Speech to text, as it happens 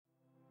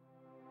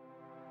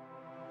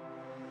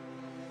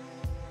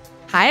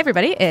Hi,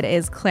 everybody. It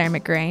is Claire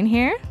McGrain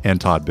here.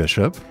 And Todd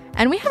Bishop.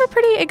 And we have a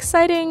pretty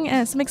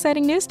exciting, some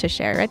exciting news to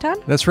share, right,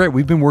 Todd? That's right.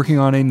 We've been working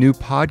on a new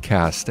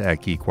podcast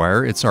at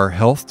GeekWire. It's our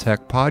Health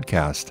Tech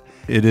Podcast.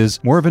 It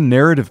is more of a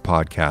narrative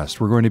podcast.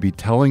 We're going to be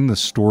telling the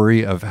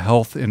story of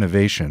health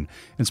innovation,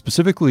 and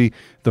specifically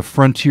the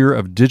frontier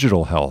of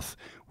digital health.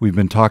 We've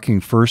been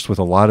talking first with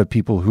a lot of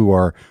people who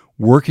are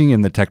working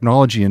in the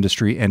technology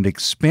industry and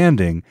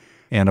expanding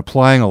and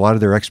applying a lot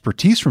of their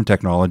expertise from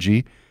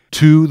technology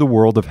to the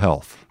world of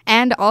health.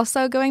 And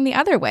also going the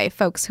other way,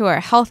 folks who are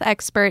health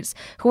experts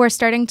who are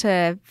starting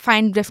to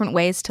find different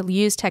ways to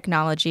use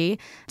technology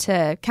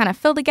to kind of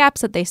fill the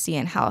gaps that they see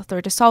in health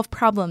or to solve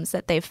problems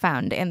that they've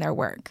found in their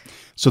work.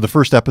 So the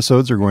first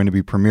episodes are going to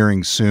be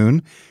premiering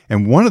soon.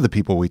 And one of the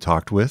people we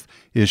talked with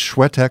is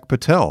Shwetak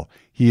Patel.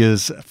 He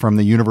is from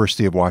the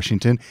University of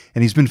Washington,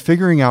 and he's been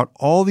figuring out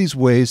all these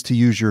ways to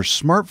use your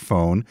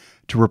smartphone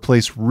to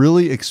replace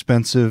really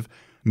expensive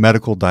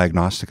medical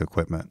diagnostic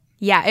equipment.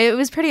 Yeah, it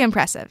was pretty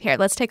impressive. Here,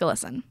 let's take a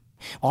listen.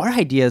 Our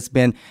idea has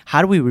been,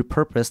 how do we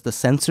repurpose the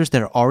sensors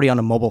that are already on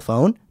a mobile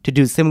phone to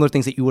do similar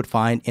things that you would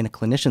find in a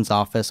clinician's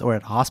office or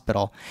at a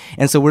hospital?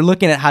 And so we're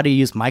looking at how to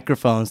use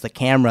microphones, the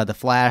camera, the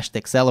flash,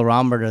 the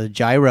accelerometer, the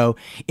gyro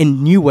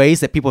in new ways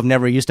that people have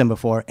never used them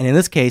before. And in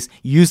this case,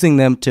 using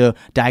them to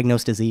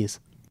diagnose disease.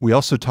 We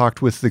also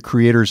talked with the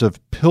creators of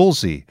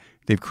Pillsy.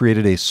 They've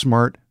created a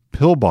smart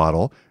pill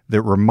bottle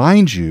that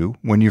reminds you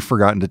when you've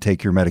forgotten to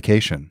take your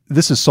medication.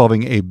 This is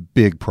solving a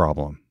big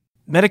problem.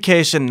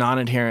 Medication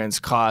non-adherence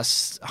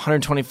costs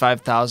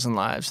 125,000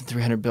 lives and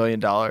 $300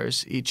 billion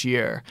each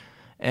year.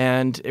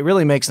 And it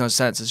really makes no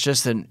sense. It's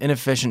just an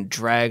inefficient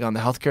drag on the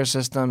healthcare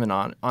system and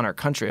on our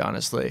country,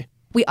 honestly.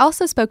 We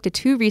also spoke to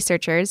two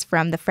researchers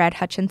from the Fred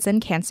Hutchinson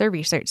Cancer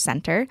Research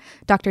Center,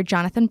 Dr.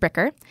 Jonathan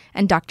Bricker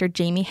and Dr.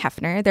 Jamie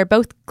Hefner. They're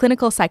both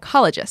clinical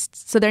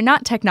psychologists, so they're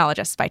not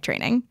technologists by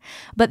training,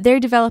 but they're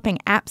developing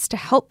apps to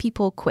help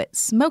people quit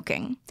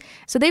smoking.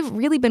 So they've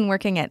really been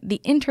working at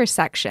the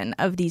intersection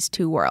of these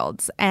two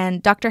worlds.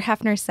 And Dr.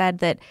 Hefner said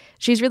that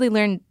she's really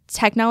learned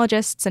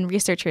technologists and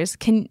researchers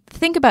can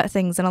think about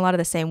things in a lot of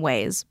the same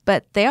ways,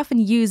 but they often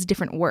use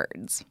different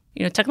words.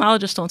 You know,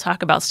 technologists don't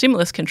talk about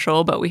stimulus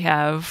control, but we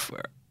have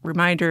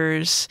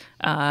reminders,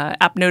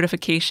 app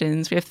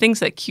notifications. We have things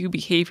that cue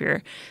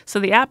behavior. So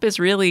the app is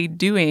really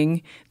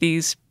doing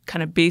these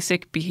kind of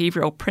basic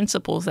behavioral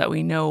principles that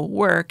we know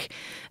work.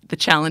 The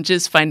challenge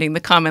is finding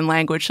the common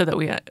language so that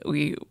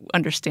we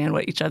understand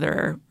what each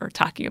other are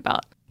talking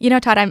about. You know,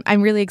 Todd,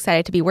 I'm really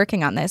excited to be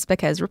working on this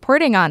because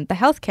reporting on the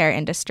healthcare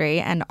industry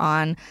and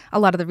on a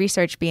lot of the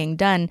research being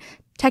done,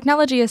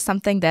 technology is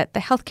something that the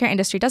healthcare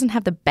industry doesn't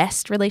have the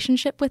best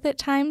relationship with at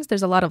times.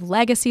 There's a lot of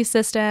legacy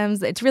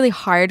systems. It's really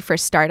hard for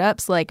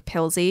startups like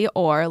Pillsy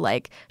or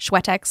like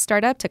Shwetak's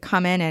startup to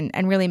come in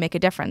and really make a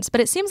difference.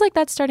 But it seems like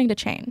that's starting to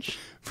change.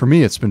 For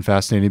me, it's been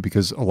fascinating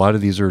because a lot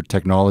of these are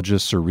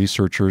technologists or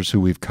researchers who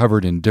we've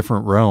covered in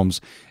different realms,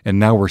 and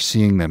now we're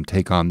seeing them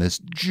take on this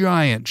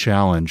giant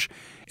challenge.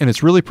 And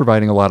it's really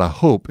providing a lot of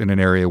hope in an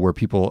area where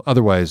people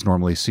otherwise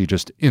normally see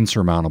just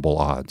insurmountable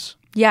odds.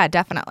 Yeah,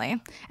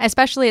 definitely.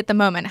 Especially at the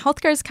moment.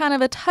 Healthcare is kind of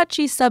a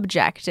touchy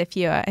subject if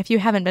you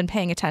haven't been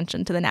paying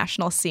attention to the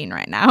national scene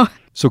right now.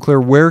 So,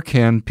 Claire, where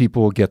can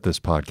people get this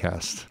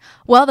podcast?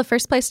 Well, the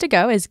first place to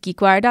go is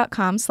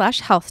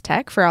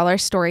geekwire.com/healthtech for all our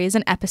stories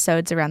and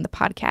episodes around the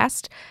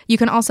podcast. You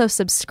can also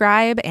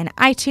subscribe in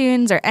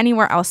iTunes or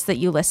anywhere else that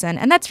you listen,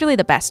 and that's really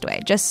the best way.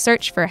 Just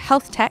search for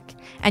Health Tech,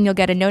 and you'll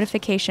get a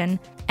notification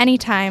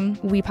anytime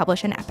we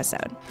publish an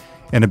episode.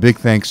 And a big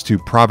thanks to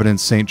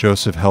Providence St.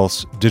 Joseph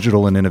Health's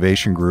Digital and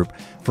Innovation Group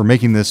for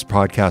making this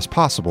podcast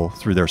possible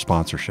through their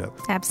sponsorship.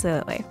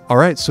 Absolutely. All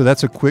right, so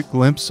that's a quick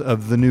glimpse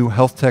of the new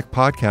Health Tech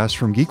podcast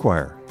from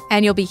GeekWire.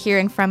 And you'll be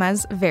hearing from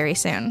us very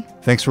soon.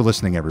 Thanks for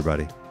listening,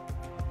 everybody.